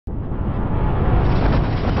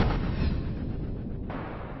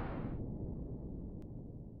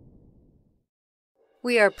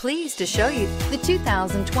We are pleased to show you the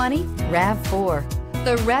 2020 RAV4.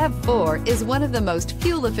 The RAV4 is one of the most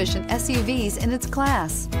fuel-efficient SUVs in its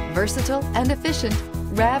class. Versatile and efficient,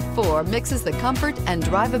 RAV4 mixes the comfort and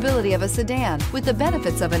drivability of a sedan with the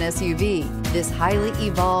benefits of an SUV. This highly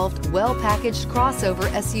evolved, well-packaged crossover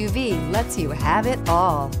SUV lets you have it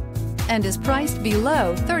all and is priced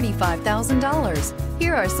below $35,000.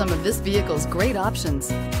 Here are some of this vehicle's great options: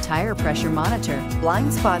 tire pressure monitor,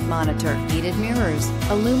 blind spot monitor, heated mirrors,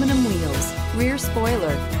 aluminum wheels, rear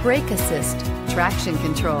spoiler, brake assist, traction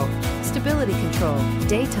control, stability control,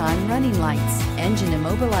 daytime running lights, engine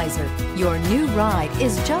immobilizer. Your new ride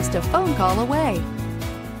is just a phone call away.